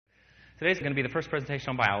Today's going to be the first presentation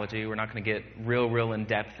on biology. We're not going to get real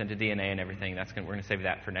in-depth into DNA and everything. We're going to save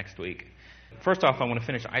that for next week. First off, I want to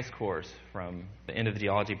finish ice cores from the end of the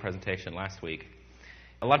geology presentation last week.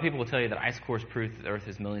 A lot of people will tell you that ice cores prove that the Earth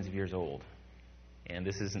is millions of years old. And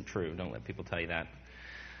this isn't true. Don't let people tell you that.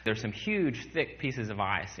 There's some huge, thick pieces of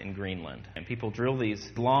ice in Greenland. And people drill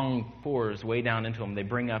these long cores way down into them. They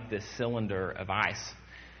bring up this cylinder of ice.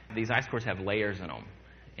 These ice cores have layers in them.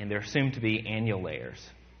 And they're assumed to be annual layers.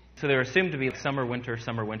 So they're assumed to be summer, winter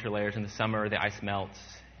layers. In the summer, the ice melts,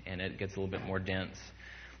 and it gets a little bit more dense,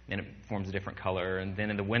 and it forms a different color. And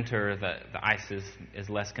then in the winter, the ice is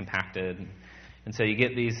less compacted. And so you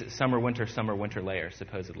get these summer, winter layers,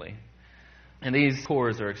 supposedly. And these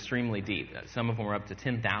cores are extremely deep. Some of them are up to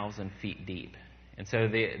 10,000 feet deep. And so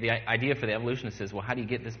the idea for the evolutionists is, well, how do you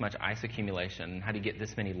get this much ice accumulation? How do you get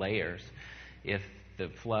this many layers if the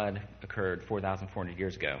flood occurred 4,400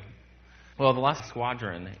 years ago? Well, the Lost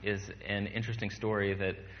Squadron is an interesting story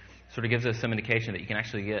that sort of gives us some indication that you can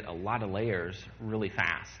actually get a lot of layers really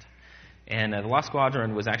fast. And the Lost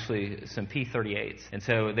Squadron was actually some P-38s. And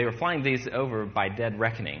so they were flying these over by dead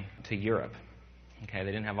reckoning to Europe. Okay,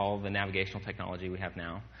 they didn't have all the navigational technology we have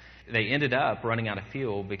now. They ended up running out of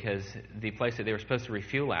fuel because the place that they were supposed to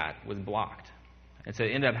refuel at was blocked. And so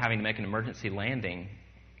they ended up having to make an emergency landing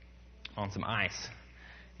on some ice.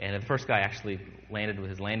 And the first guy actually landed with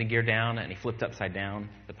his landing gear down, and he flipped upside down.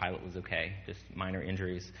 The pilot was okay, just minor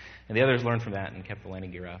injuries. And the others learned from that and kept the landing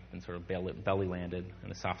gear up and sort of belly landed in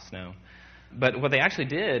the soft snow. But what they actually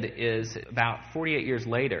did is about 48 years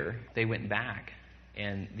later, they went back,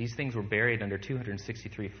 and these things were buried under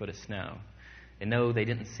 263 foot of snow. And no, they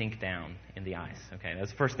didn't sink down in the ice. Okay, that's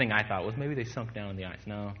the first thing I thought was maybe they sunk down in the ice.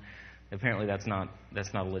 No, apparently that's not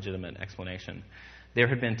a legitimate explanation. There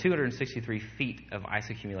had been 263 feet of ice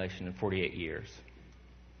accumulation in 48 years.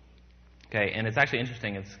 Okay, and it's actually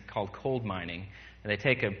interesting. It's called cold mining. And they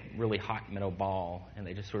take a really hot metal ball, and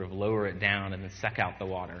they just sort of lower it down and then suck out the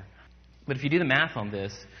water. But if you do the math on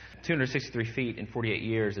this, 263 feet in 48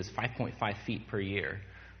 years is 5.5 feet per year,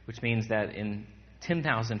 which means that in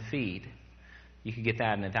 10,000 feet, you could get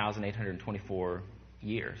that in 1,824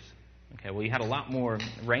 years. Okay, well, you had a lot more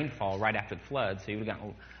rainfall right after the flood, so you would have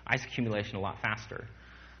gotten ice accumulation a lot faster.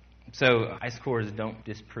 So ice cores don't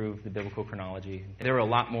disprove the biblical chronology. There were a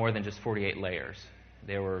lot more than just 48 layers.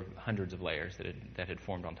 There were hundreds of layers that had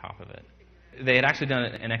formed on top of it. They had actually done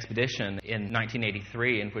an expedition in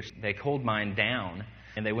 1983 in which they cold mined down,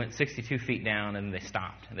 and they went 62 feet down, and they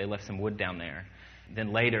stopped. They left some wood down there.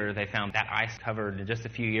 Then later, they found that ice covered in just a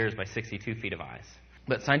few years by 62 feet of ice.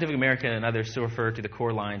 But Scientific American and others still refer to the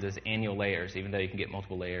core lines as annual layers, even though you can get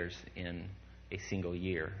multiple layers in a single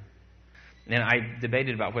year. And I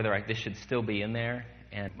debated about whether this should still be in there,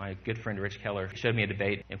 and my good friend Rich Keller showed me a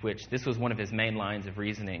debate in which this was one of his main lines of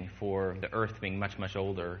reasoning for the Earth being much, much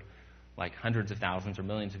older, like hundreds of thousands or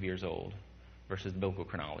millions of years old, versus the biblical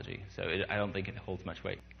chronology. So I don't think it holds much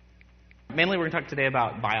weight. Mainly we're going to talk today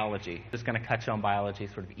about biology. Just going to touch on biology,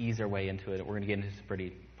 sort of ease our way into it. We're going to get into some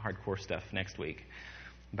pretty hardcore stuff next week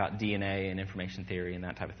about DNA and information theory and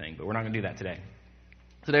that type of thing, but we're not going to do that today.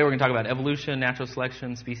 Today we're going to talk about evolution, natural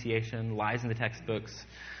selection, speciation, lies in the textbooks,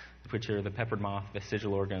 which are the peppered moth,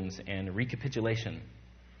 vestigial organs, and recapitulation.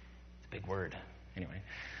 It's a big word. Anyway,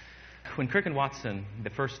 when Crick and Watson,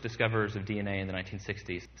 the first discoverers of DNA in the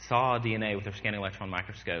 1960s, saw DNA with their scanning electron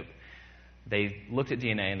microscope, they looked at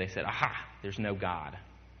DNA and they said, aha, there's no God.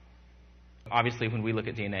 Obviously, when we look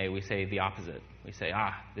at DNA, we say the opposite. We say,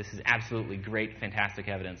 this is absolutely great, fantastic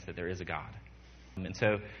evidence that there is a God. And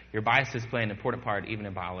so your biases play an important part even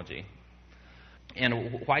in biology.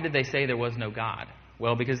 And why did they say there was no God?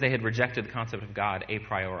 Well, because they had rejected the concept of God a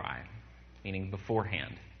priori, meaning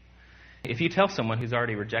beforehand. If you tell someone who's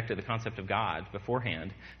already rejected the concept of God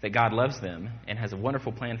beforehand that God loves them and has a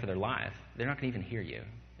wonderful plan for their life, they're not going to even hear you.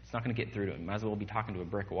 It's not going to get through to them. You might as well be talking to a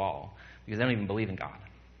brick wall because they don't even believe in God.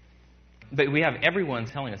 But we have everyone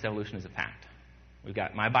telling us evolution is a fact. We've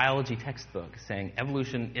got my biology textbook saying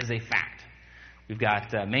evolution is a fact. We've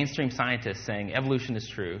got mainstream scientists saying evolution is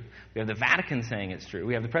true. We have the Vatican saying it's true.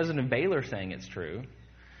 We have the president of Baylor saying it's true.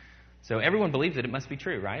 So everyone believes that it must be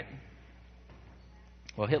true, right?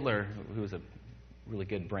 Well, Hitler, who was a really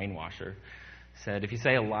good brainwasher, said if you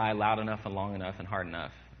say a lie loud enough and long enough and hard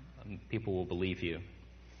enough, people will believe you.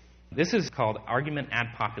 This is called argument ad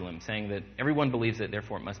populum, saying that everyone believes it,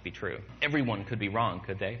 therefore it must be true. Everyone could be wrong,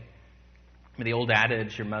 could they? The old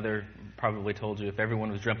adage your mother probably told you, if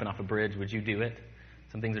everyone was jumping off a bridge, would you do it?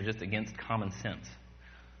 Some things are just against common sense.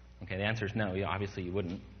 Okay, the answer is no. Yeah, obviously you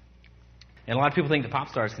wouldn't. And a lot of people think that pop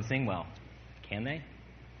stars can sing well. Can they?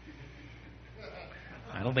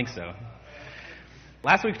 I don't think so.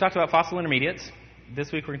 Last week we talked about fossil intermediates.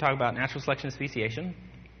 This week we're going to talk about natural selection and speciation.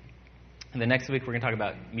 And then next week we're going to talk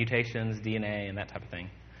about mutations, DNA, and that type of thing.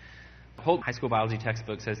 The whole high school biology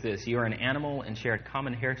textbook says this: you are an animal and share a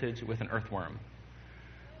common heritage with an earthworm.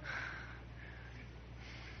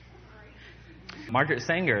 Margaret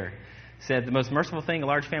Sanger said the most merciful thing a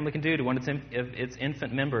large family can do to one of its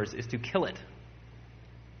infant members is to kill it.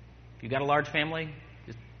 If you've got a large family,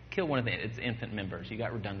 just kill one of its infant members. You've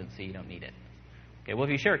got redundancy. You don't need it. Okay, well,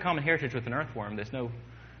 if you share a common heritage with an earthworm, there's no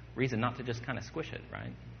reason not to just kind of squish it,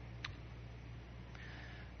 right?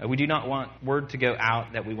 We do not want word to go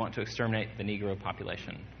out that we want to exterminate the Negro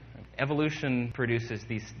population. Evolution produces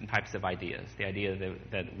these types of ideas. The idea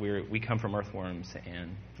that we come from earthworms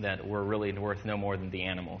and that we're really worth no more than the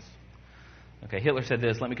animals. Okay, Hitler said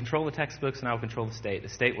this: let me control the textbooks and I will control the state. The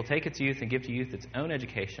state will take its youth and give to youth its own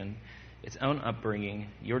education, its own upbringing.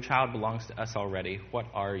 Your child belongs to us already. What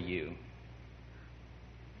are you?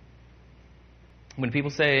 When people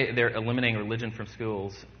say they're eliminating religion from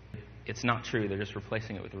schools, it's not true. They're just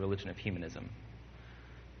replacing it with the religion of humanism.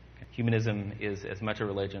 Humanism is as much a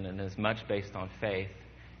religion and as much based on faith.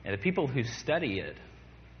 And the people who study it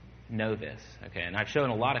know this. Okay, and I've shown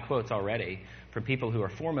a lot of quotes already from people who are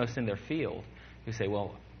foremost in their field who say,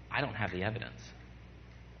 well, I don't have the evidence.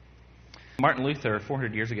 Martin Luther,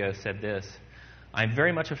 400 years ago, said this: I'm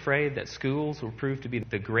very much afraid that schools will prove to be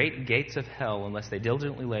the great gates of hell unless they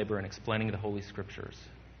diligently labor in explaining the Holy Scriptures.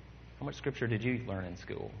 How much Scripture did you learn in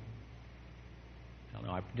school? I don't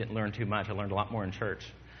know. I didn't learn too much. I learned a lot more in church.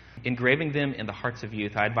 Engraving them in the hearts of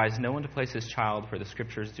youth, I advise no one to place his child where the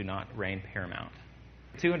Scriptures do not reign paramount.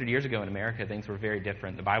 200 years ago in America, things were very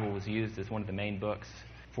different. The Bible was used as one of the main books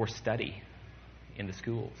for study in the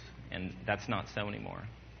schools, and that's not so anymore.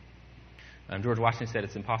 George Washington said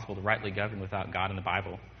it's impossible to rightly govern without God and the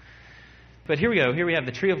Bible. But here we go. Here we have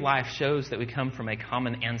the tree of life shows that we come from a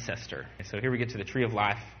common ancestor. So here we get to the tree of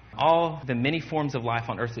life. All the many forms of life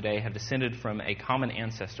on earth today have descended from a common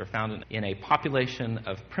ancestor found in a population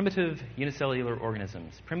of primitive unicellular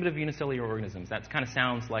organisms. Primitive unicellular organisms. That kind of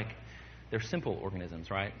sounds like they're simple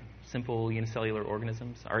organisms, right? Simple unicellular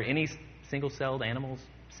organisms. Are any single-celled animals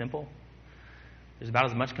simple? There's about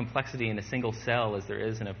as much complexity in a single cell as there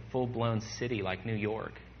is in a full-blown city like New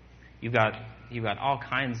York. You've got all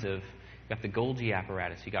kinds of. You've got the Golgi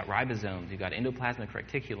apparatus. You've got ribosomes. You've got endoplasmic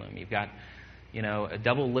reticulum. You've got a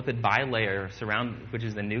double lipid bilayer which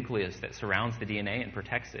is the nucleus that surrounds the DNA and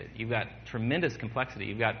protects it. You've got tremendous complexity.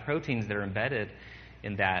 You've got proteins that are embedded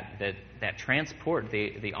in that transport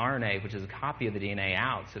the RNA, which is a copy of the DNA,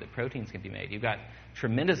 out so that proteins can be made. You've got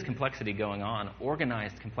tremendous complexity going on,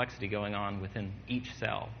 organized complexity going on within each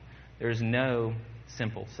cell. There's no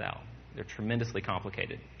simple cell. They're tremendously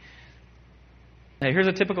complicated. Now, here's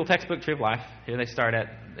a typical textbook tree of life. Here they start at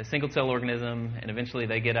a single-cell organism, and eventually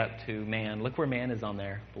they get up to man. Look where man is on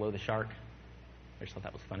there, below the shark. I just thought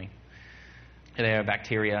that was funny. Here they have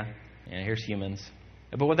bacteria, and here's humans.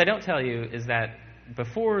 But what they don't tell you is that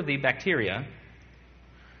before the bacteria,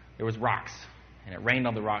 there was rocks, and it rained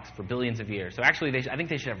on the rocks for billions of years. So actually, I think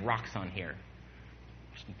they should have rocks on here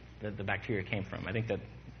that the bacteria came from. I think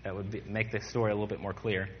that would make the story a little bit more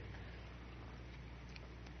clear.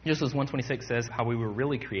 Just as 126 says how we were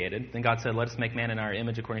really created, then God said, let us make man in our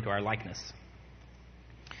image according to our likeness.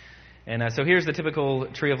 And so here's the typical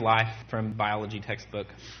tree of life from biology textbook.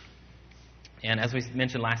 And as we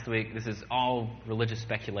mentioned last week, this is all religious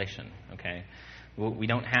speculation, okay? We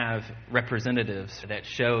don't have representatives that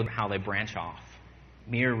show how they branch off.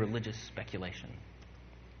 Mere religious speculation.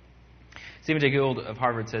 Stephen Jay Gould of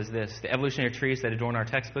Harvard says this: the evolutionary trees that adorn our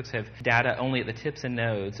textbooks have data only at the tips and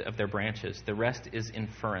nodes of their branches. The rest is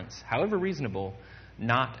inference, however reasonable,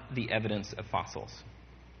 not the evidence of fossils.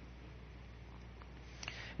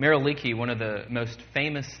 Merrill Leakey, one of the most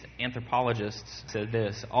famous anthropologists, said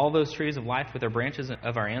this: all those trees of life with their branches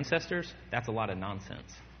of our ancestors, that's a lot of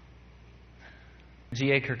nonsense.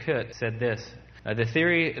 G.A. Kirkut said this: the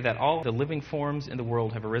theory that all the living forms in the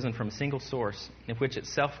world have arisen from a single source, in which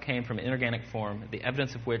itself came from an inorganic form, the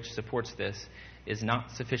evidence of which supports this, is not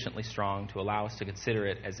sufficiently strong to allow us to consider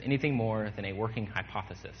it as anything more than a working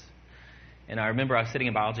hypothesis. And I remember I was sitting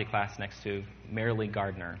in biology class next to Marilee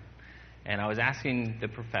Gardner, and I was asking the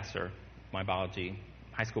professor, my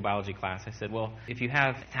high school biology class, I said, well, if you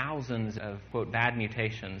have thousands of, quote, bad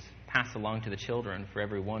mutations passed along to the children for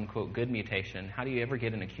every one, quote, good mutation, how do you ever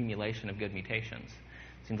get an accumulation of good mutations?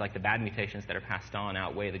 It seems like the bad mutations that are passed on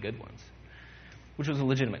outweigh the good ones, which was a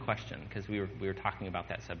legitimate question because we were talking about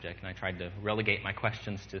that subject, and I tried to relegate my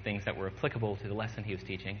questions to things that were applicable to the lesson he was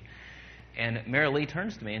teaching. And Marilee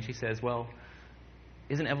turns to me and she says, well,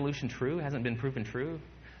 isn't evolution true? Hasn't it been proven true?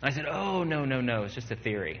 And I said, oh, no, it's just a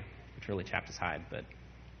theory, which really chapped his hide, but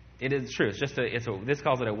it is true. This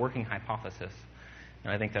calls it a working hypothesis,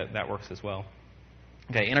 and I think that works as well.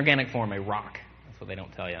 Okay, inorganic form, a rock. That's what they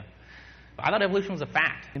don't tell you. I thought evolution was a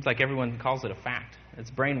fact. Seems like everyone calls it a fact. It's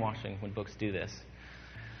brainwashing when books do this.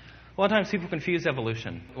 A lot of times people confuse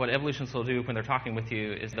evolution. What evolutionists will do when they're talking with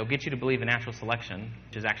you is they'll get you to believe in natural selection,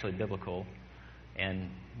 which is actually biblical, and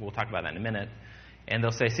we'll talk about that in a minute. And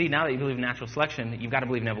they'll say, see, now that you believe in natural selection, you've got to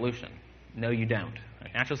believe in evolution. No, you don't.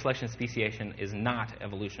 Natural selection and speciation is not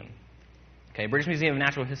evolution. Okay, British Museum of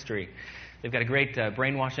Natural History. They've got a great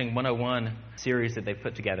Brainwashing 101 series that they've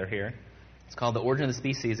put together here. It's called The Origin of the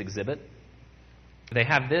Species Exhibit. They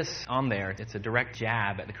have this on there. It's a direct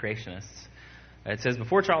jab at the creationists. It says,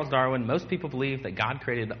 before Charles Darwin, most people believed that God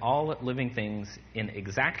created all living things in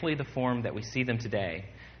exactly the form that we see them today.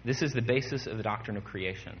 This is the basis of the doctrine of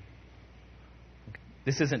creation.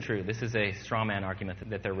 This isn't true. This is a straw man argument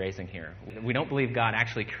that they're raising here. We don't believe God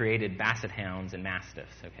actually created basset hounds and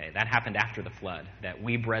mastiffs. Okay, that happened after the flood, that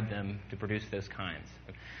we bred them to produce those kinds.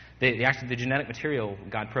 The genetic material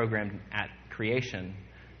God programmed at creation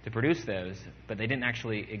to produce those, but they didn't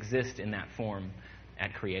actually exist in that form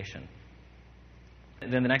at creation.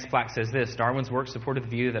 And then the next plaque says this: Darwin's work supported the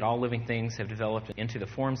view that all living things have developed into the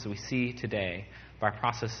forms that we see today by a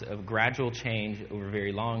process of gradual change over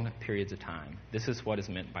very long periods of time. This is what is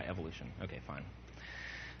meant by evolution. Okay, fine.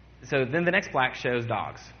 So then the next plaque shows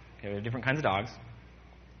dogs. Okay, there are different kinds of dogs.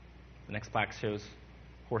 The next plaque shows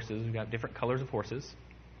horses. We've got different colors of horses.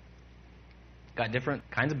 Got different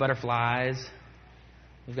kinds of butterflies.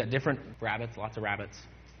 We've got different rabbits, lots of rabbits.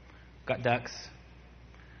 We've got ducks.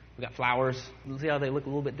 We've got flowers. See how they look a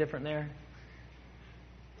little bit different there?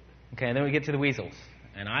 Okay, and then we get to the weasels.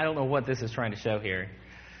 And I don't know what this is trying to show here,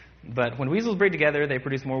 but when weasels breed together, they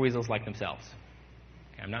produce more weasels like themselves.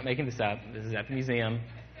 Okay, I'm not making this up. This is at the museum.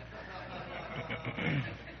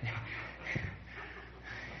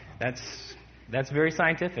 That's very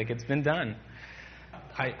scientific. It's been done.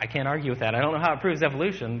 I can't argue with that. I don't know how it proves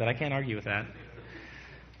evolution, but I can't argue with that.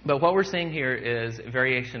 But what we're seeing here is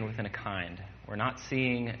variation within a kind. We're not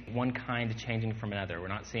seeing one kind changing from another. We're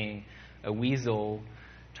not seeing a weasel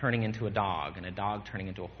turning into a dog and a dog turning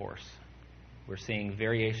into a horse. We're seeing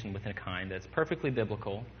variation within a kind that's perfectly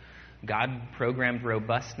biblical. God programmed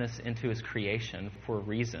robustness into his creation for a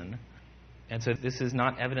reason. And so this is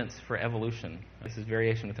not evidence for evolution. This is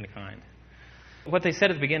variation within a kind. What they said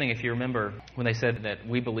at the beginning, if you remember, when they said that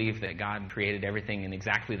we believe that God created everything in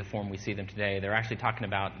exactly the form we see them today, they're actually talking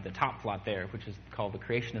about the top plot there, which is called the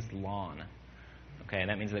creationist lawn. Okay, and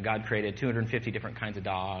that means that God created 250 different kinds of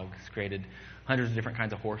dogs, created hundreds of different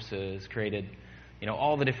kinds of horses, created,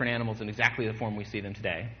 all the different animals in exactly the form we see them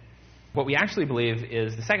today. What we actually believe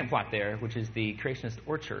is the second plot there, which is the creationist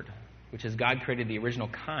orchard, which is God created the original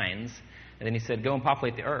kinds, and then he said, go and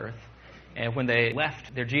populate the earth. And when they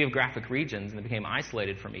left their geographic regions and they became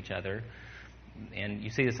isolated from each other, and you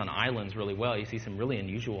see this on islands really well, you see some really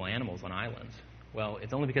unusual animals on islands. Well,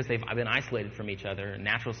 it's only because they've been isolated from each other.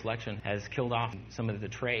 Natural selection has killed off some of the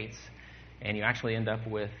traits, and you actually end up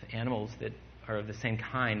with animals that are of the same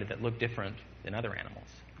kind that look different than other animals.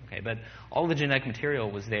 Okay, but all the genetic material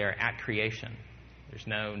was there at creation. There's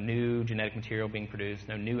no new genetic material being produced,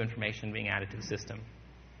 no new information being added to the system.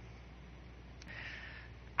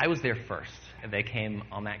 I was there first. They came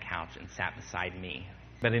on that couch and sat beside me.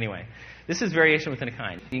 But anyway, this is variation within a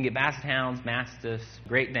kind. You can get basset hounds, mastiffs,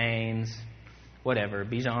 Great Danes, whatever,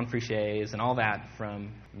 Bichon Friches, and all that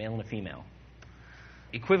from male and a female.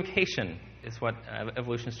 Equivocation is what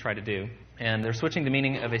evolutionists try to do. And they're switching the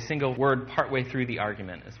meaning of a single word partway through the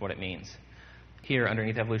argument is what it means. Here,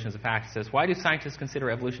 underneath evolution as a fact, it says, why do scientists consider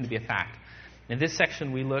evolution to be a fact? In this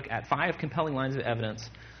section, we look at 5 compelling lines of evidence: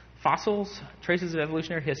 fossils, traces of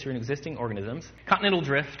evolutionary history in existing organisms, continental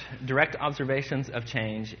drift, direct observations of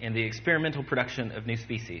change, and the experimental production of new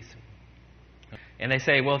species. And they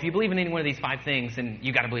say, well, if you believe in any one of these 5 things, then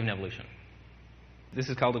you've got to believe in evolution. This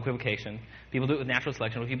is called equivocation. People do it with natural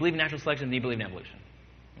selection. Well, if you believe in natural selection, then you believe in evolution.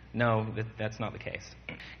 No, that's not the case.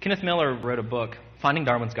 Kenneth Miller wrote a book, Finding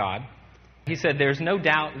Darwin's God. He said, there's no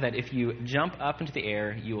doubt that if you jump up into the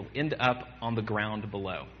air, you will end up on the ground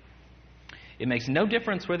below. It makes no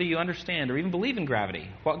difference whether you understand or even believe in gravity.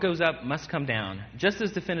 What goes up must come down. Just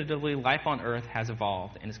as definitively, life on Earth has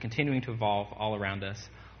evolved and is continuing to evolve all around us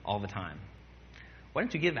all the time. Why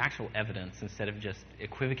don't you give actual evidence instead of just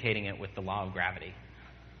equivocating it with the law of gravity?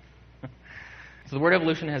 So the word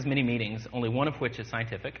evolution has many meanings, only one of which is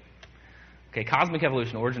scientific. Okay, cosmic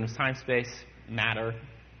evolution, origin of time, space, matter,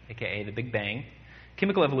 aka the Big Bang.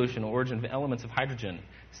 Chemical evolution, origin of elements of hydrogen.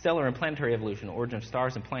 Stellar and planetary evolution, origin of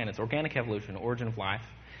stars and planets. Organic evolution, origin of life.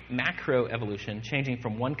 macroevolution, changing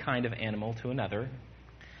from one kind of animal to another.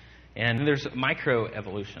 And then there's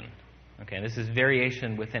microevolution. Okay, this is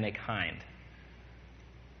variation within a kind.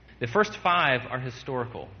 The first 5 are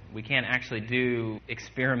historical. We can't actually do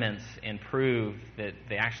experiments and prove that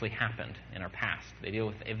they actually happened in our past. They deal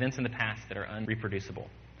with events in the past that are unreproducible.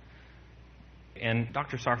 And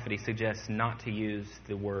Dr. Sarfati suggests not to use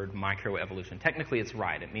the word microevolution. Technically, it's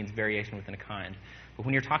right. It means variation within a kind. But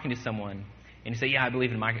when you're talking to someone and you say, yeah, I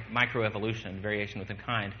believe in microevolution, variation within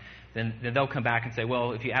kind, then they'll come back and say,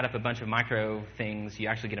 well, if you add up a bunch of micro things, you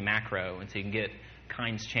actually get a macro, and so you can get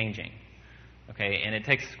kinds changing. Okay, and it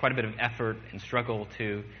takes quite a bit of effort and struggle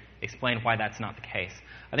to explain why that's not the case.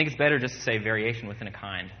 I think it's better just to say variation within a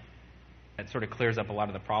kind. That sort of clears up a lot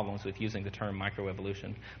of the problems with using the term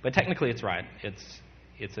microevolution. But technically it's right.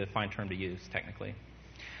 It's a fine term to use, technically.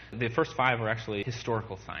 The first 5 are actually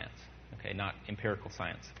historical science, okay, not empirical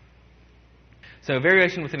science. So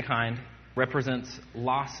variation within kind represents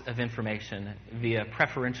loss of information via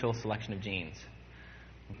preferential selection of genes.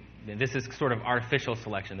 This is sort of artificial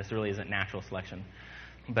selection. This really isn't natural selection.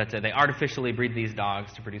 But they artificially breed these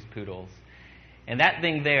dogs to produce poodles. And that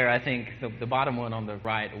thing there, I think, the bottom one on the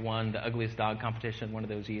right won the ugliest dog competition one of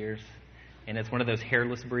those years. And it's one of those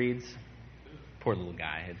hairless breeds. Poor little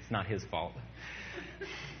guy. It's not his fault.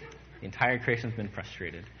 The entire creation's been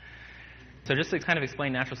frustrated. So just to kind of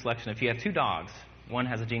explain natural selection, if you have 2 dogs, one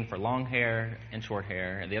has a gene for long hair and short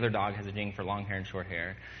hair, and the other dog has a gene for long hair and short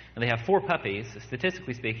hair, and they have 4 puppies,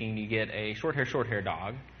 statistically speaking, you get a short hair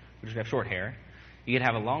dog, which would have short hair. You could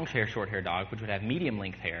have a long hair, short hair dog, which would have medium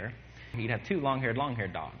length hair. You'd have 2 long-haired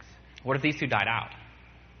dogs. What if these 2 died out?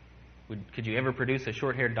 Could you ever produce a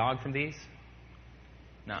short-haired dog from these?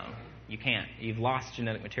 No, you can't. You've lost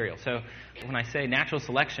genetic material. So when I say natural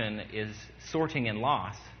selection is sorting and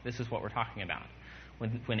loss, this is what we're talking about.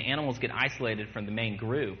 When animals get isolated from the main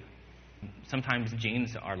group, sometimes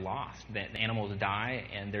genes are lost. The animals die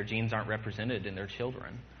and their genes aren't represented in their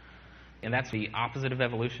children. And that's the opposite of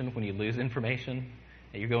evolution. When you lose information,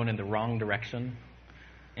 you're going in the wrong direction.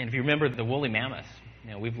 And if you remember the woolly mammoths,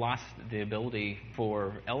 we've lost the ability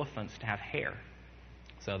for elephants to have hair.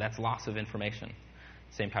 So that's loss of information.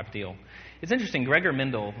 Same type of deal. It's interesting, Gregor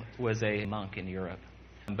Mendel was a monk in Europe,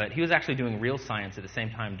 but he was actually doing real science at the same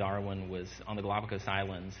time Darwin was on the Galapagos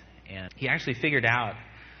Islands, and he actually figured out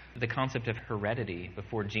the concept of heredity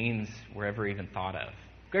before genes were ever even thought of.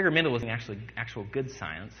 Gregor Mendel was in actual good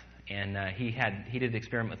science, and he did an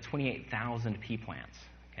experiment with 28,000 pea plants.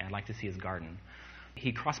 Okay, I'd like to see his garden.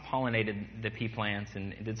 He cross-pollinated the pea plants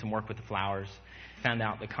and did some work with the flowers, found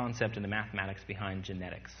out the concept and the mathematics behind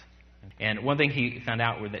genetics. And one thing he found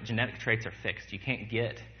out were that genetic traits are fixed. You can't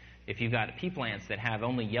get, if you've got pea plants that have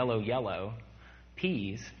only yellow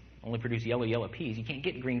peas, only produce yellow peas, you can't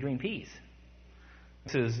get green peas.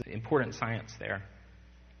 This is important science there.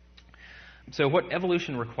 So what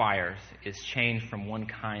evolution requires is change from one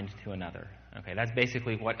kind to another. Okay, that's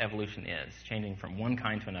basically what evolution is, changing from one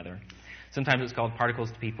kind to another. Sometimes it's called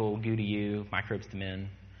particles to people, goo to you, microbes to men.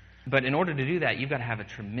 But in order to do that, you've got to have a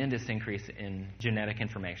tremendous increase in genetic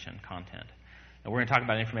information content. And we're going to talk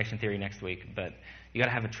about information theory next week, but you've got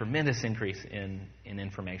to have a tremendous increase in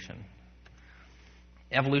information.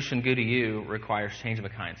 Evolution, goo to you, requires change of a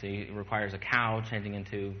kind. So it requires a cow changing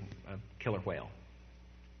into a killer whale,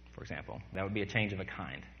 for example. That would be a change of a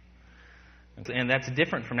kind. And that's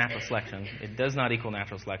different from natural selection. It does not equal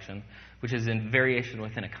natural selection, which is in variation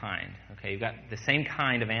within a kind. Okay, you've got the same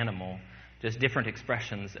kind of animal, just different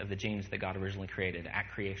expressions of the genes that God originally created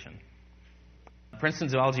at creation. Princeton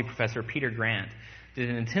zoology professor Peter Grant did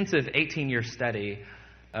an intensive 18-year study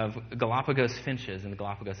of Galapagos finches in the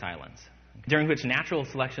Galapagos Islands, during which natural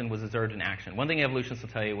selection was observed in action. One thing evolutionists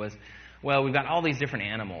will tell you was, well, we've got all these different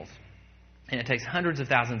animals, and it takes hundreds of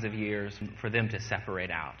thousands of years for them to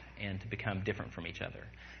separate out and to become different from each other.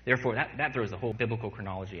 Therefore, that throws the whole biblical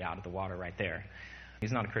chronology out of the water right there.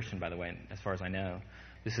 He's not a Christian, by the way, as far as I know.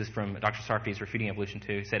 This is from Dr. Sarfati's Refuting Evolution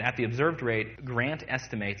 2. He said, at the observed rate, Grant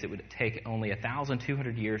estimates it would take only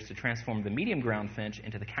 1,200 years to transform the medium ground finch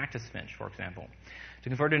into the cactus finch, for example. To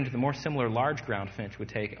convert it into the more similar large ground finch would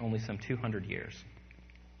take only some 200 years.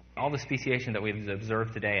 All the speciation that we've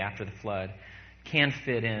observed today after the flood can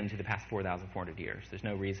fit into the past 4,400 years. There's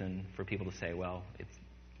no reason for people to say, well,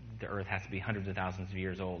 the Earth has to be hundreds of thousands of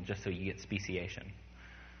years old just so you get speciation.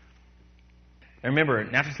 And remember,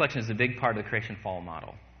 natural selection is a big part of the creation fall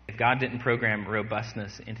model. If God didn't program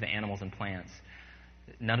robustness into the animals and plants,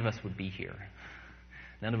 none of us would be here.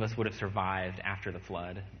 None of us would have survived after the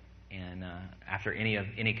flood and after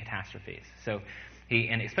any catastrophes. So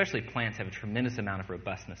and especially plants have a tremendous amount of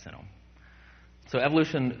robustness in them. So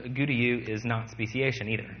evolution, good to you, is not speciation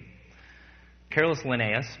either. Carolus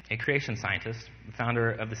Linnaeus, a creation scientist,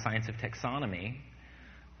 founder of the science of taxonomy,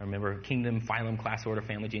 remember kingdom, phylum, class, order,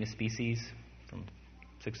 family, genus, species, from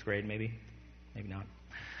 6th grade maybe not.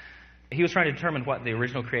 He was trying to determine what the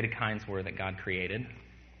original created kinds were that God created.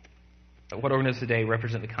 What organisms today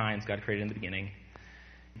represent the kinds God created in the beginning.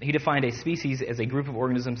 He defined a species as a group of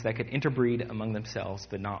organisms that could interbreed among themselves,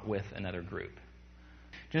 but not with another group.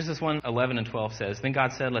 Genesis 1:11 and 12 says, Then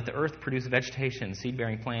God said, Let the earth produce vegetation,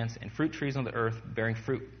 seed-bearing plants, and fruit trees on the earth, bearing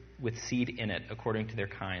fruit with seed in it, according to their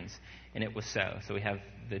kinds. And it was so. So we have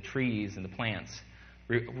the trees and the plants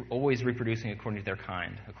always reproducing according to their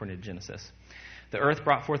kind, according to Genesis. The earth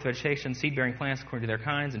brought forth vegetation, seed-bearing plants according to their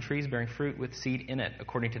kinds, and trees bearing fruit with seed in it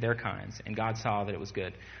according to their kinds. And God saw that it was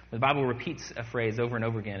good. When the Bible repeats a phrase over and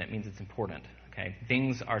over again, it means it's important. Okay?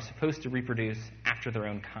 Things are supposed to reproduce after their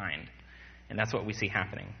own kind. And that's what we see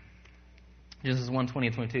happening. Genesis 1:20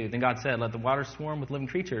 and 22. Then God said, Let the waters swarm with living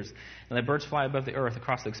creatures, and let birds fly above the earth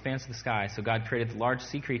across the expanse of the sky. So God created the large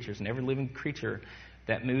sea creatures and every living creature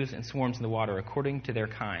that moves and swarms in the water according to their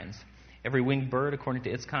kinds. Every winged bird according to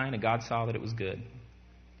its kind, and God saw that it was good.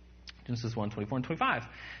 Genesis 1:24 and 25.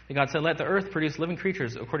 Then God said, Let the earth produce living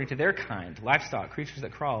creatures according to their kind, livestock, creatures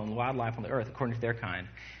that crawl, and wildlife on the earth according to their kind.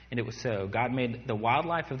 And it was so. God made the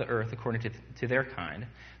wildlife of the earth according to their kind,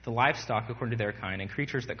 the livestock according to their kind, and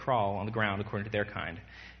creatures that crawl on the ground according to their kind.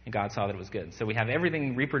 And God saw that it was good. So we have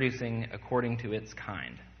everything reproducing according to its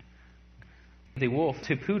kind. The wolf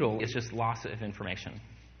to poodle is just loss of information.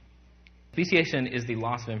 Speciation is the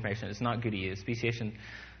loss of information. It's not good to you. Speciation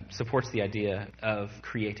supports the idea of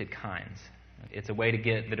created kinds. It's a way to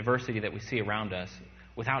get the diversity that we see around us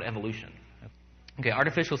without evolution. Okay,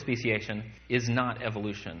 artificial speciation is not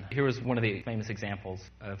evolution. Here was one of the famous examples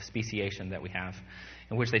of speciation that we have,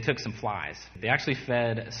 in which they took some flies. They actually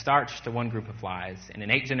fed starch to one group of flies, and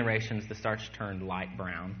in 8 generations, the starch turned light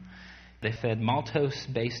brown. They fed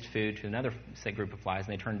maltose-based food to another group of flies,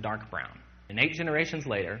 and they turned dark brown. And 8 generations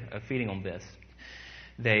later of feeding them this,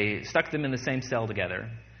 they stuck them in the same cell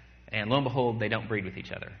together, and lo and behold, they don't breed with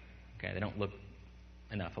each other. Okay, they don't look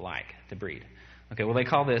enough alike to breed. Okay, well they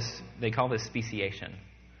call this speciation.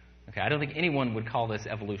 Okay, I don't think anyone would call this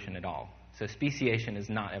evolution at all. So speciation is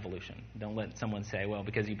not evolution. Don't let someone say, well,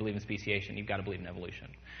 because you believe in speciation, you've got to believe in evolution.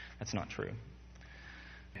 That's not true.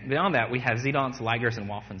 Beyond that, we have zedonts, ligers, and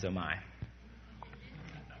wafins, oh my.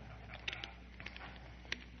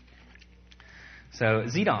 So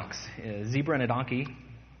zedonks, a zebra and a donkey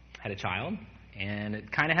had a child, and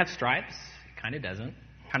it kind of has stripes, it kind of doesn't.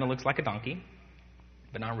 Kind of looks like a donkey,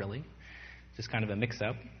 but not really. Just kind of a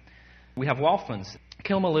mix-up. We have wafins.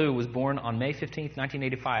 Kilmaloo was born on May 15th,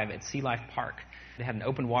 1985 at Sea Life Park. They had an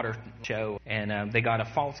open water show, and they got a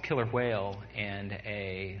false killer whale and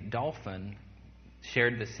a dolphin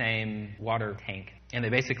shared the same water tank. And they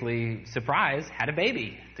basically, surprise, had a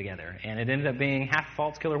baby together. And it ended up being half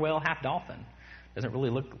false killer whale, half dolphin. Doesn't really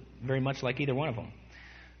look very much like either one of them.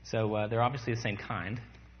 So they're obviously the same kind.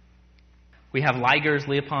 We have ligers,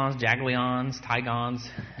 leopons, jaglions, tigons,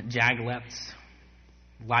 jagleps,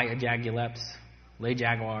 jaguleps, lay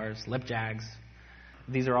jaguars, lepjags.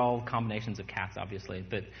 These are all combinations of cats, obviously,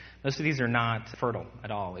 but most of these are not fertile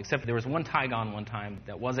at all, except there was one tigon one time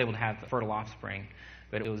that was able to have fertile offspring,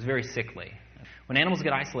 but it was very sickly. When animals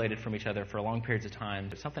get isolated from each other for long periods of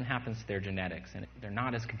time, something happens to their genetics, and they're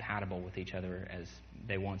not as compatible with each other as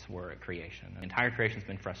they once were at creation. The entire creation's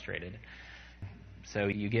been frustrated. So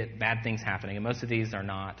you get bad things happening, and most of these are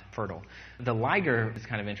not fertile. The liger is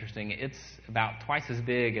kind of interesting. It's about twice as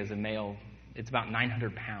big as a male. It's about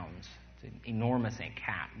 900 pounds. It's an enormous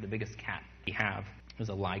cat. The biggest cat we have is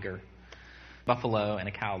a liger. Buffalo and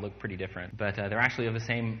a cow look pretty different, but they're actually of the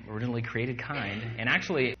same originally created kind. And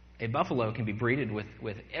actually, a buffalo can be breeded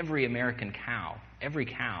with every American cow, every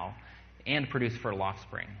cow, and produce fertile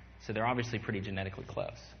offspring. So they're obviously pretty genetically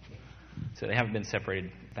close. So they haven't been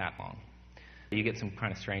separated that long. You get some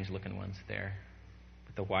kind of strange-looking ones there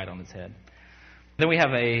with the white on its head. Then we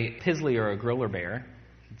have a pizzly or a griller bear.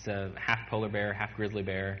 It's a half polar bear, half grizzly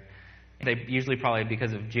bear. They usually, probably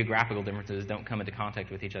because of geographical differences, don't come into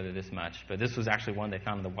contact with each other this much. But this was actually one they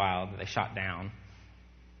found in the wild that they shot down.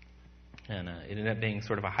 And it ended up being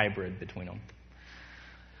sort of a hybrid between them.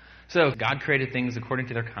 So God created things according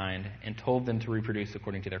to their kind and told them to reproduce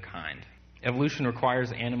according to their kind. Evolution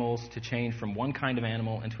requires animals to change from one kind of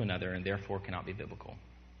animal into another and therefore cannot be biblical.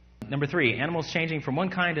 Number 3, animals changing from one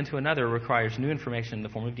kind into another requires new information in the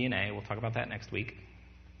form of DNA. We'll talk about that next week.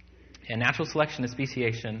 And natural selection and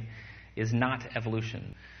speciation is not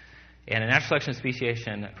evolution. And a natural selection and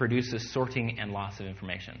speciation produces sorting and loss of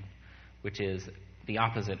information, which is the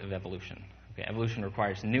opposite of evolution. Okay, evolution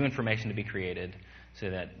requires new information to be created so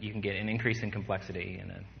that you can get an increase in complexity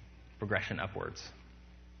and a progression upwards.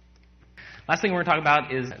 Last thing we're going to talk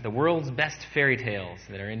about is the world's best fairy tales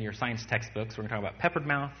that are in your science textbooks. We're going to talk about peppered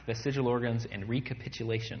mouth, vestigial organs, and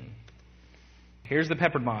recapitulation. Here's the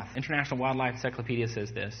peppered moth. International Wildlife Encyclopedia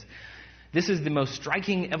says this. This is the most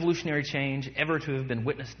striking evolutionary change ever to have been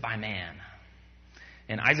witnessed by man.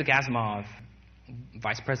 And Isaac Asimov,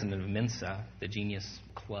 vice president of Mensa, the genius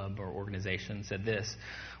club or organization, said this.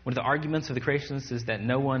 One of the arguments of the creationists is that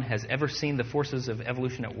no one has ever seen the forces of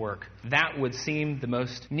evolution at work. That would seem the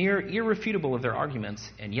most near irrefutable of their arguments,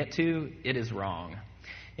 and yet too, it is wrong.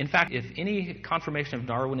 In fact, if any confirmation of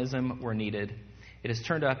Darwinism were needed, it is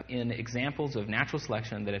turned up in examples of natural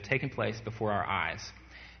selection that have taken place before our eyes.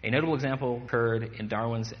 A notable example occurred in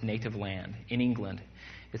Darwin's native land, in England.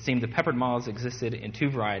 It seemed the peppered moths existed in two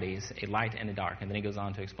varieties, a light and a dark. And then he goes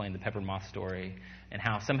on to explain the peppered moth story and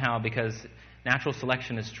how somehow, because natural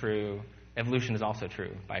selection is true, evolution is also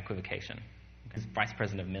true by equivocation. As vice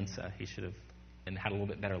president of Mensa, he should have had a little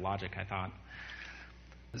bit better logic, I thought.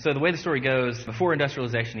 So the way the story goes, before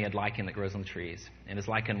industrialization, he had lichen that grows on the trees, and his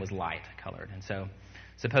lichen was light-colored. And so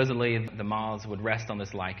supposedly the moths would rest on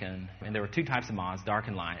this lichen, and there were two types of moths, dark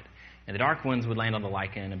and light. And the dark ones would land on the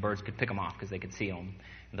lichen, and birds could pick them off because they could see them.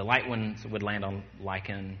 And the light ones would land on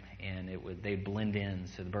lichen, and they'd blend in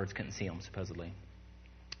so the birds couldn't see them, supposedly.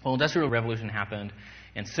 Well, Industrial Revolution happened,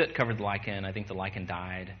 and soot covered the lichen. I think the lichen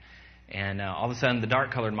died. And all of a sudden, the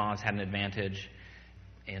dark-colored moths had an advantage,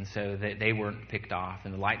 and so they weren't picked off,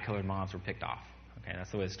 and the light-colored moths were picked off. Okay,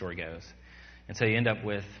 that's the way the story goes. And so you end up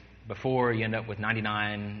with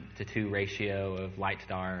 99-to-2 ratio of light to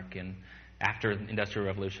dark, and after the Industrial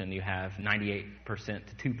Revolution, you have 98%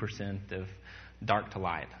 to 2% of dark to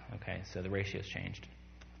light. Okay, so the ratio's changed.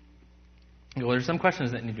 Well, there's some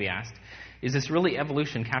questions that need to be asked. Is this really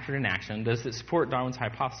evolution captured in action? Does it support Darwin's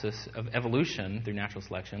hypothesis of evolution through natural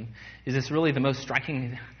selection? Is this really the most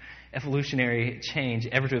striking evolutionary change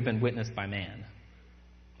ever to have been witnessed by man?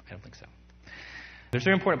 I don't think so. There's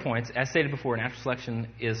 3 important points. As stated before, natural selection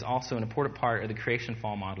is also an important part of the creation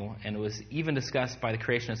fall model, and it was even discussed by the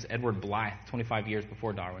creationist Edward Blyth 25 years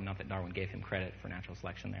before Darwin, not that Darwin gave him credit for natural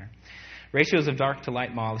selection there. Ratios of dark to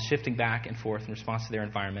light moths shifting back and forth in response to their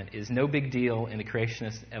environment is no big deal in the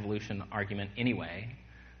creationist evolution argument anyway.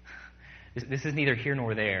 This is neither here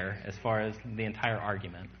nor there as far as the entire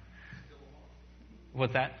argument.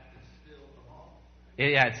 What's that?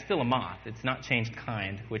 Yeah, it's still a moth. It's not changed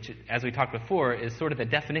kind, which, as we talked before, is sort of the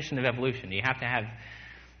definition of evolution. You have to have,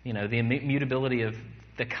 the immutability of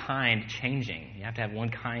the kind changing. You have to have one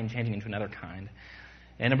kind changing into another kind.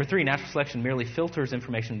 And number 3, natural selection merely filters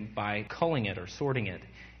information by culling it or sorting it.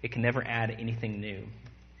 It can never add anything new.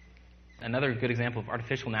 Another good example of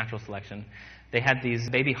artificial natural selection, they had these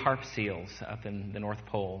baby harp seals up in the North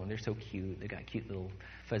Pole, and they're so cute. They got cute little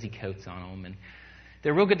fuzzy coats on them, and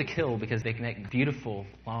they're real good to kill because they can make beautiful,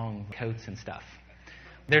 long coats and stuff.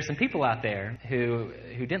 There's some people out there who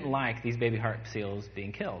didn't like these baby harp seals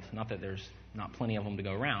being killed. Not that there's not plenty of them to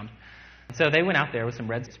go around. So they went out there with some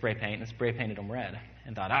red spray paint and spray painted them red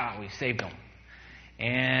and thought, we've saved them.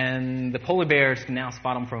 And the polar bears can now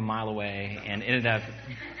spot them from a mile away and ended up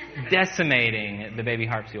decimating the baby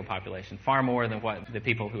harp seal population, far more than what the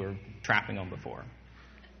people who were trapping them before.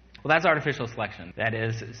 Well, that's artificial selection. That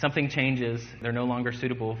is, something changes, they're no longer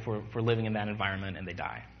suitable for living in that environment, and they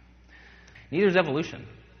die. Neither is evolution.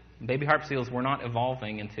 Baby harp seals were not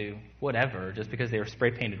evolving into whatever just because they were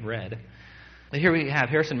spray-painted red. Here we have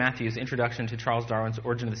Harrison Matthews' introduction to Charles Darwin's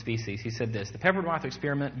Origin of the Species. He said this, "The peppered moth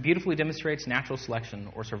experiment beautifully demonstrates natural selection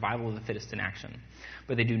or survival of the fittest in action,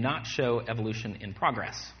 but they do not show evolution in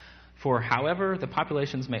progress. For however the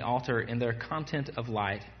populations may alter in their content of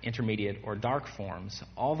light, intermediate, or dark forms,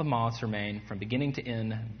 all the moths remain from beginning to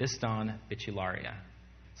end biston bitularia."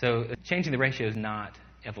 So changing the ratio is not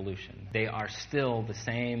evolution. They are still the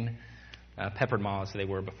same peppered moths they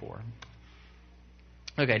were before.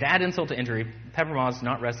 Okay, to add insult to injury, peppered moths do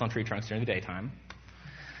not rest on tree trunks during the daytime.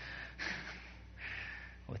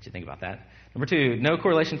 I'll let you think about that. Number 2, no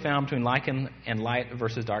correlation found between lichen and light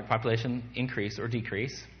versus dark population increase or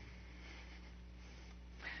decrease.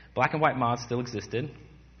 Black and white moths still existed.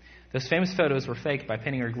 Those famous photos were faked by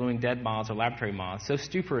painting or gluing dead moths or laboratory moths so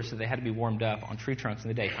stuporous that they had to be warmed up on tree trunks in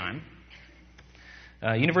the daytime.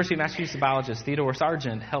 University of Massachusetts biologist Theodore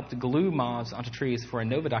Sargent helped glue moths onto trees for a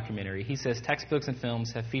NOVA documentary. He says textbooks and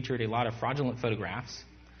films have featured a lot of fraudulent photographs.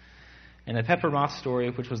 And the peppered moth story,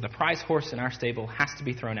 which was the prize horse in our stable, has to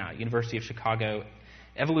be thrown out. University of Chicago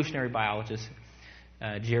evolutionary biologist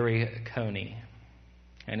Jerry Coney.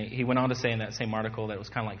 And he went on to say in that same article that it was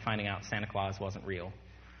kind of like finding out Santa Claus wasn't real.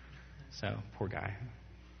 So, poor guy.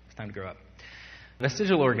 It's time to grow up.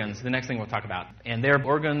 Vestigial organs, the next thing we'll talk about. And they're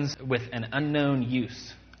organs with an unknown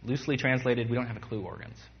use. Loosely translated, we don't have a clue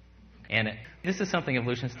organs. And this is something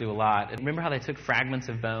evolutionists do a lot. Remember how they took fragments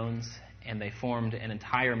of bones and they formed an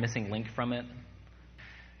entire missing link from it?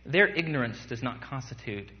 Their ignorance does not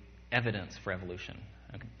constitute evidence for evolution.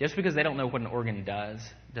 Okay? Just because they don't know what an organ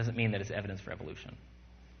doesn't mean that it's evidence for evolution.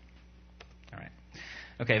 All right.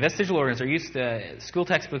 Okay, vestigial organs are used school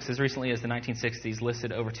textbooks as recently as the 1960s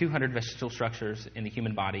listed over 200 vestigial structures in the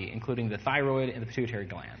human body, including the thyroid and the pituitary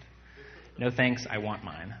gland. No thanks, I want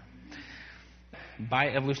mine. By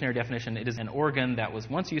evolutionary definition, it is an organ that was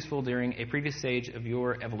once useful during a previous stage of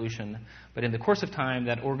your evolution, but in the course of time,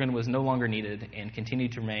 that organ was no longer needed and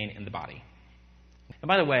continued to remain in the body. And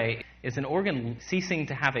by the way, is an organ ceasing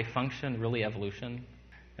to have a function really evolution?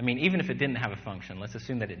 I mean, even if it didn't have a function, let's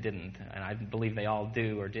assume that it didn't, and I believe they all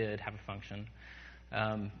do or did have a function.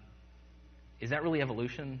 Is that really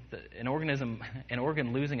evolution? An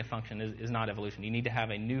organ losing a function is not evolution. You need to have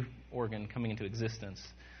a new organ coming into existence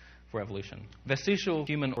for evolution. Vestigial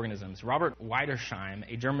human organisms. Robert Wiedersheim,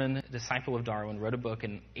 a German disciple of Darwin, wrote a book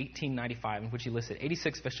in 1895 in which he listed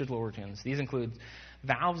 86 vestigial organs. These include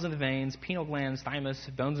valves in the veins, pineal glands, thymus,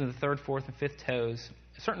 bones in the third, fourth, and fifth toes,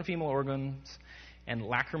 certain female organs, and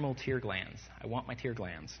lacrimal tear glands. I want my tear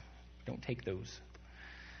glands. Don't take those.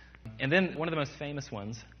 And then one of the most famous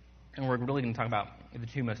ones, and we're really going to talk about the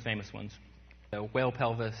two most famous ones, the whale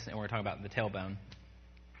pelvis, and we're going to talk about the tailbone.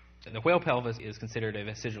 The whale pelvis is considered a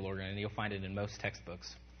vestigial organ, and you'll find it in most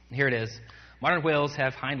textbooks. Here it is. Modern whales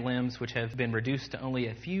have hind limbs which have been reduced to only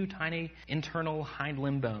a few tiny internal hind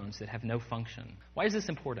limb bones that have no function. Why is this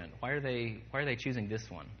important? Why are they choosing this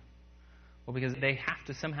one? Well, because they have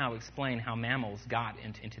to somehow explain how mammals got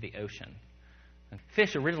into the ocean.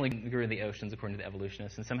 Fish originally grew in the oceans, according to the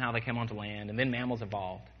evolutionists, and somehow they came onto land, and then mammals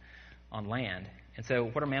evolved on land. And so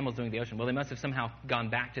what are mammals doing in the ocean? Well, they must have somehow gone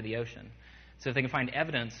back to the ocean. So if they can find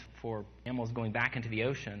evidence for mammals going back into the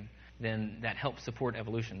ocean, then that helps support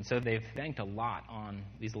evolution. So they've banked a lot on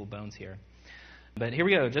these little bones here. But here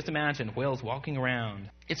we go. Just imagine whales walking around.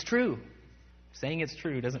 It's true. Saying it's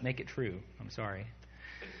true doesn't make it true. I'm sorry.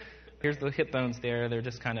 Here's the hip bones there. They're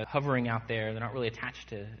just kind of hovering out there. They're not really attached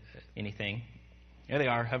to anything. There they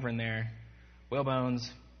are, hovering there. Whale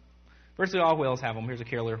bones. Virtually all whales have them. Here's a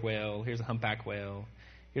killer whale. Here's a humpback whale.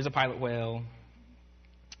 Here's a pilot whale.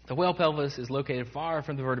 The whale pelvis is located far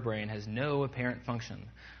from the vertebrae and has no apparent function.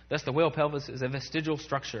 Thus, the whale pelvis is a vestigial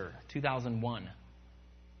structure, 2001.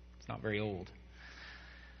 It's not very old.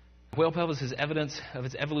 The whale pelvis is evidence of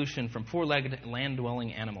its evolution from four-legged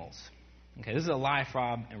land-dwelling animals. Okay, this is a lie,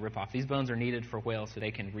 fraud, and ripoff. These bones are needed for whales so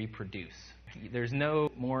they can reproduce. There's no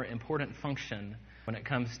more important function when it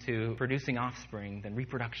comes to producing offspring than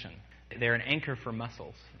reproduction. They're an anchor for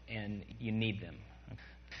muscles, and you need them.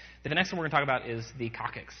 The next one we're going to talk about is the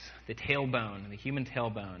coccyx, the tailbone, the human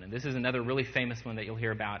tailbone. And this is another really famous one that you'll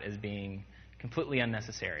hear about as being completely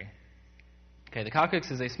unnecessary. Okay, the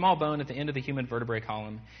coccyx is a small bone at the end of the human vertebrae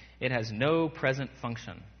column. It has no present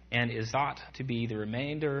function and is thought to be the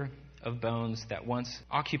remainder of bones that once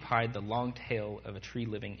occupied the long tail of a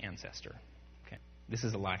tree-living ancestor. Okay, this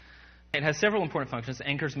is a lie. It has several important functions. It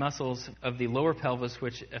anchors muscles of the lower pelvis,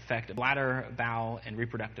 which affect bladder, bowel, and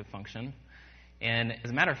reproductive function. And as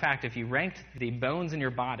a matter of fact, if you ranked the bones in your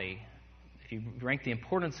body, if you ranked the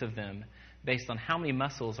importance of them based on how many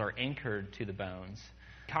muscles are anchored to the bones,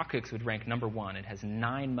 coccyx would rank number 1. It has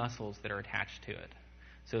 9 muscles that are attached to it.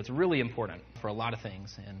 So it's really important for a lot of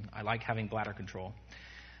things, and I like having bladder control.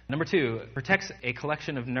 Number 2, it protects a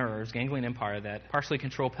collection of nerves, ganglion empire, that partially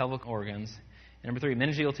control pelvic organs. And number 3,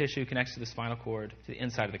 meningeal tissue connects to the spinal cord to the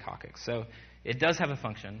inside of the coccyx. So it does have a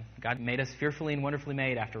function. God made us fearfully and wonderfully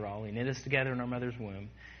made, after all. He knit us together in our mother's womb.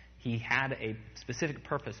 He had a specific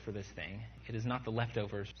purpose for this thing. It is not the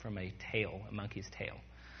leftovers from a tail, a monkey's tail.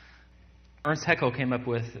 Ernst Haeckel came up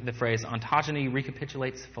with the phrase, ontogeny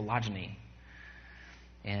recapitulates phylogeny.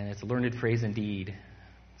 And it's a learned phrase indeed.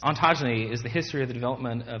 Ontogeny is the history of the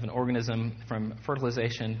development of an organism from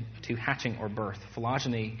fertilization to hatching or birth.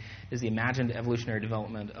 Phylogeny is the imagined evolutionary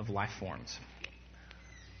development of life forms.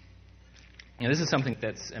 This is something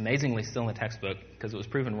that's amazingly still in the textbook because it was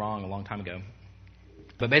proven wrong a long time ago.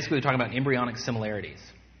 But basically, they're talking about embryonic similarities.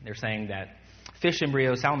 They're saying that fish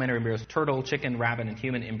embryos, salamander embryos, turtle, chicken, rabbit, and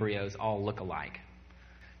human embryos all look alike.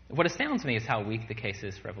 What astounds me is how weak the case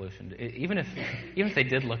is for evolution. Even if they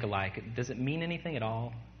did look alike, does it mean anything at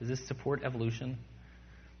all? Does this support evolution?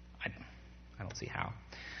 I don't see how.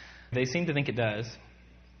 They seem to think it does.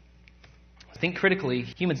 Think critically.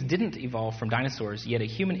 Humans didn't evolve from dinosaurs, yet a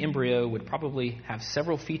human embryo would probably have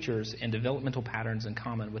several features and developmental patterns in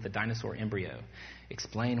common with a dinosaur embryo.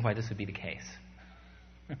 Explain why this would be the case.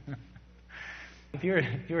 If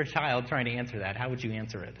you're a child trying to answer that, how would you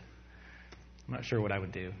answer it? I'm not sure what I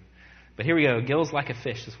would do. But here we go. Gills like a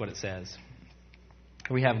fish is what it says.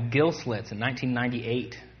 We have gill slits in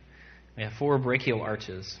 1998. We have 4 brachial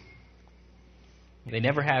arches. They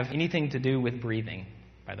never have anything to do with breathing,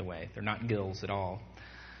 by the way. They're not gills at all.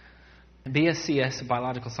 BSCS,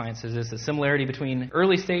 Biological Sciences, is the similarity between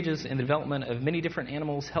early stages in the development of many different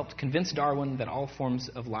animals helped convince Darwin that all forms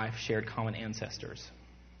of life shared common ancestors.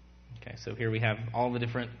 Okay, so here we have all the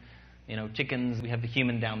different, chickens. We have the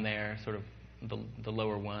human down there, sort of the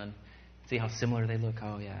lower one. See how similar they look?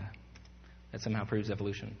 Oh, yeah. That somehow proves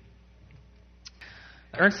evolution.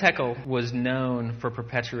 Ernst Haeckel was known for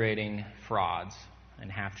perpetuating frauds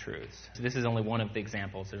and half-truths. So this is only one of the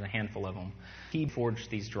examples. There's a handful of them. He forged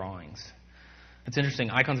these drawings. It's interesting,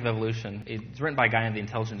 Icons of Evolution. It's written by a guy in the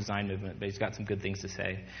intelligent design movement, but he's got some good things to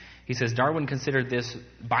say. He says, Darwin considered this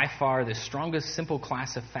by far the strongest simple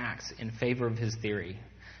class of facts in favor of his theory.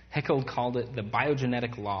 Haeckel called it the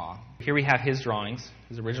biogenetic law. Here we have his drawings,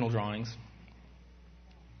 his original drawings.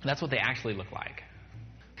 And that's what they actually look like.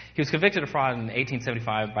 He was convicted of fraud in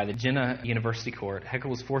 1875 by the Jena University Court. Haeckel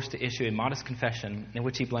was forced to issue a modest confession in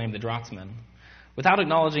which he blamed the draftsman, without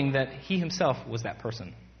acknowledging that he himself was that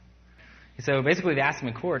person. So basically they asked him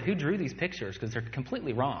in court, who drew these pictures? Because they're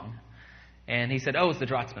completely wrong. And he said, it's the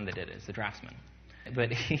draftsman that did it. It's the draftsman.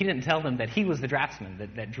 But he didn't tell them that he was the draftsman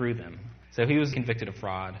that drew them. So he was convicted of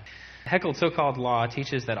fraud. Haeckel's so-called law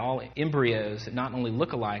teaches that all embryos not only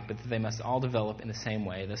look alike, but that they must all develop in the same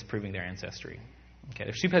way, thus proving their ancestry. Okay,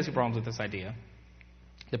 there's 2 basic problems with this idea.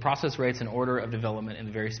 The process rates and order of development in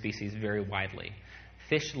the various species vary widely.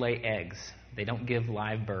 Fish lay eggs. They don't give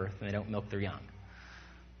live birth, and they don't milk their young.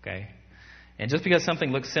 Okay? And just because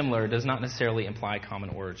something looks similar does not necessarily imply common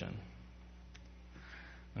origin.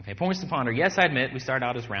 Okay, points to ponder. Yes, I admit we start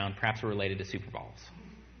out as round. Perhaps we're related to superballs.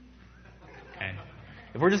 Okay?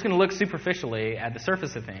 If we're just going to look superficially at the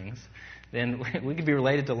surface of things, then we could be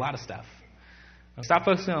related to a lot of stuff. Stop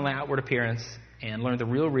focusing on the outward appearance and learn the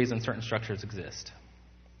real reason certain structures exist.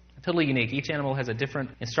 Totally unique. Each animal has a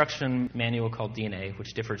different instruction manual called DNA,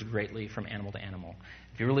 which differs greatly from animal to animal.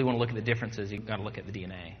 If you really want to look at the differences, you've got to look at the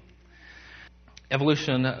DNA.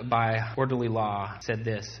 Evolution by orderly law said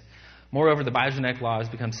this: moreover, the biogenetic law has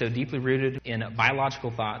become so deeply rooted in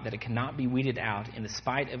biological thought that it cannot be weeded out in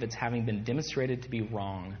spite of its having been demonstrated to be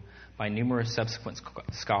wrong by numerous subsequent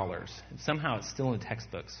scholars. And somehow it's still in the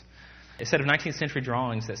textbooks. A set of 19th century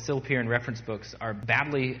drawings that still appear in reference books are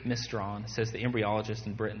badly misdrawn, says the embryologist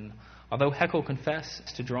in Britain. Although Haeckel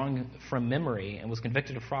confessed to drawing from memory and was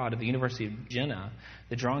convicted of fraud at the University of Jena,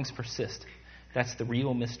 the drawings persist. That's the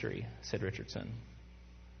real mystery, said Richardson.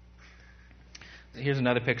 Here's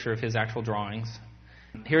another picture of his actual drawings.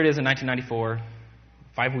 Here it is in 1994,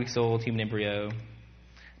 5 weeks old, human embryo.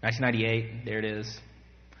 1998, there it is.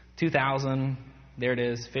 2000, there it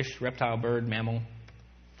is, fish, reptile, bird, mammal.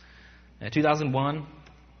 2001,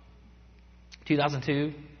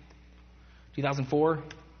 2002, 2004.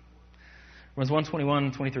 Romans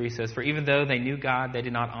 1:21-23 says, for even though they knew God, they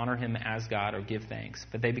did not honor him as God or give thanks,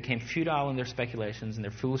 but they became futile in their speculations, and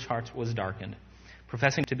their foolish hearts was darkened.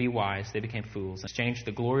 Professing to be wise, they became fools, and exchanged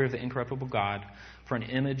the glory of the incorruptible God for an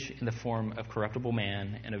image in the form of corruptible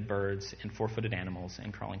man and of birds and 4-footed animals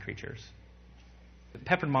and crawling creatures.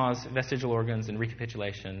 Peppered moths, vestigial organs, and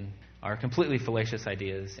recapitulation are completely fallacious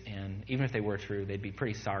ideas, and even if they were true, they'd be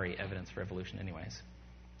pretty sorry evidence for evolution anyways.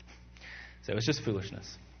 So it's just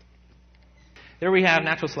foolishness. There we have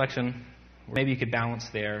natural selection. Maybe you could balance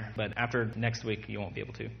there, but after next week, you won't be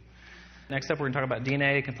able to. Next up, we're going to talk about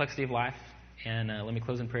DNA, complexity of life, and let me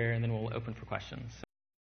close in prayer, and then we'll open for questions.